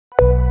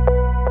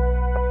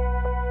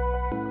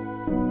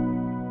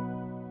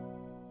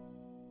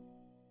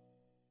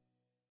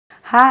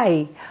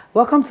Hi,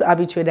 welcome to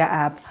ABiTrader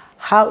App,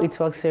 How It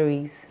Works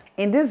series.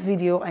 In this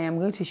video, I am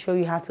going to show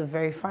you how to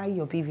verify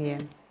your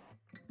BVN.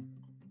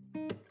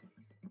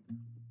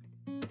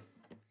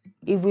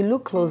 If we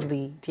look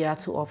closely, there are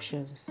two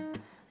options,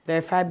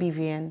 verify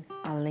BVN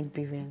and link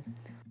BVN.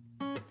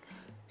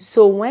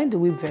 So when do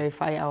we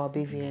verify our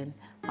BVN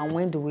and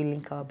when do we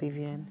link our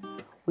BVN?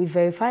 We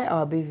verify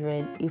our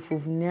BVN if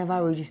we've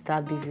never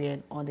registered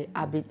BVN on the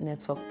ABiT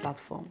Network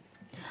platform.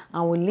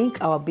 And we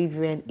link our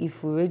BVN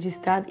if we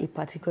registered a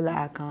particular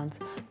account,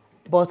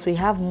 but we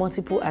have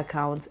multiple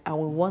accounts and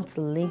we want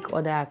to link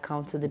other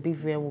accounts to the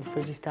BVN we've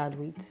registered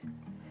with.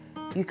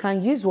 You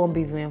can use one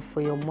BVN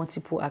for your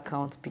multiple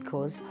accounts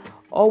because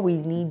all we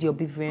need your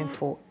BVN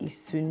for is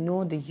to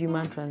know the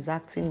human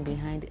transacting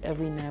behind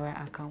every Naira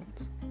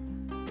account.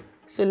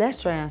 So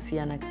let's try and see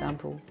an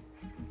example.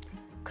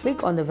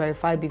 Click on the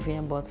Verify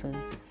BVN button.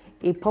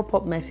 A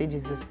pop-up message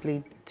is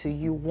displayed to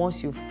you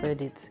once you've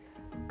read it.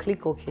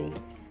 Click OK.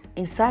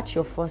 Insert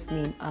your first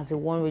name as the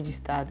one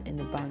registered in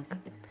the bank.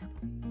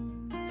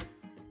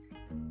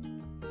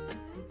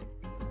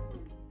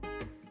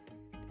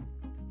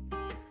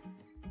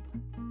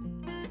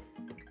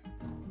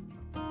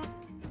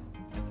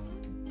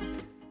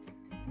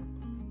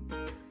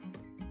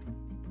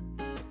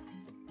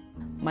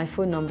 My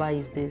phone number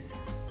is this.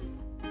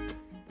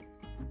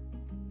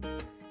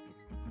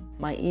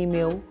 My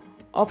email,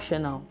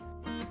 optional.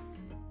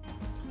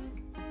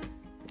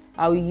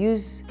 I will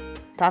use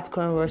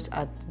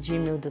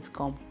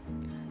thatcoinrush@gmail.com.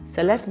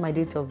 Select my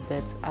date of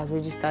birth as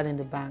registered in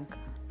the bank.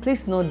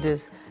 Please note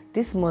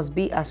this must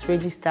be as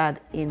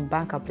registered in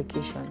bank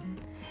application.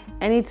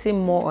 Anything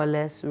more or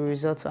less will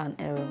result to an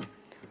error.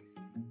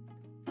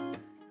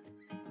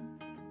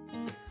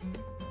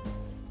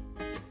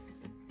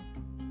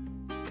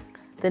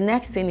 The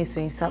next thing is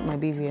to insert my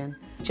BVN.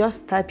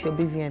 Just type your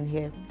BVN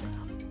here.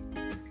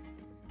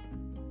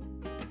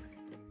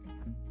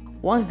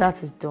 Once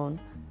that is done,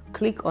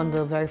 click on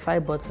the Verify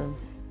button.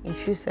 In a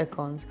few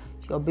seconds,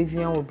 your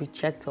BVN will be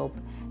checked up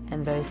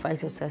and verified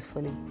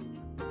successfully.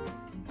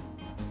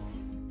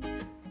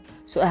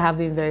 So I have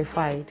been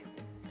verified.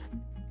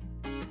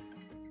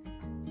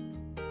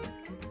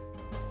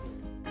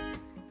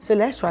 So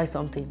let's try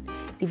something.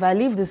 If I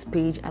leave this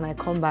page and I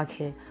come back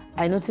here,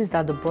 I notice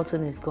that the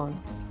button is gone.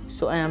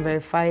 So I am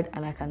verified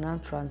and I can now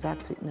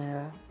transact with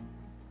Naira.